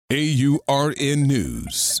AURN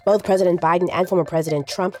News. Both President Biden and former President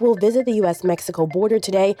Trump will visit the U.S.-Mexico border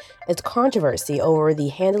today as controversy over the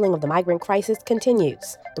handling of the migrant crisis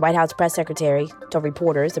continues. The White House press secretary told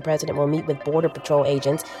reporters the president will meet with Border Patrol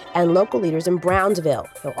agents and local leaders in Brownsville.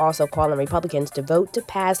 He'll also call on Republicans to vote to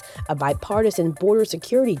pass a bipartisan border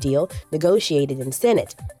security deal negotiated in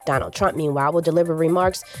Senate. Donald Trump, meanwhile, will deliver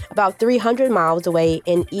remarks about 300 miles away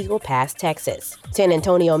in Eagle Pass, Texas. San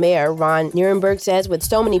Antonio Mayor Ron Nirenberg says with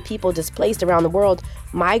so many people displaced around the world,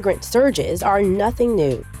 migrant surges are nothing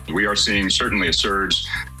new. We are seeing certainly a surge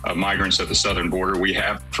of migrants at the southern border. We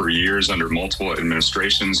have for years under multiple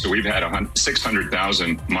administrations. We've had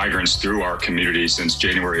 600,000 migrants through our community since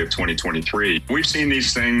January of 2023. We've seen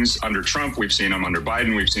these things under Trump. We've seen them under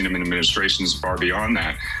Biden. We've seen them in administrations far beyond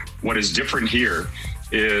that. What is different here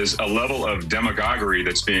is a level of demagoguery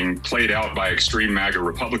that's being played out by extreme MAGA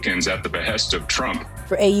Republicans at the behest of Trump.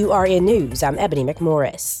 For AURN News, I'm Ebony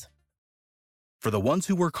McMorris. For the ones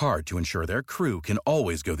who work hard to ensure their crew can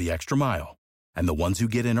always go the extra mile, and the ones who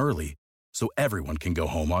get in early so everyone can go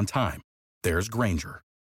home on time, there's Grainger,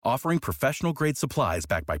 offering professional-grade supplies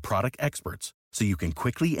backed by product experts so you can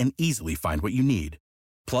quickly and easily find what you need.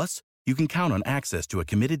 Plus, you can count on access to a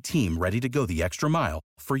committed team ready to go the extra mile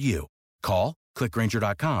for you. Call, click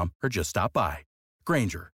Grainger.com, or just stop by.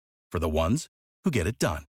 Grainger, for the ones who get it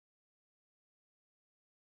done.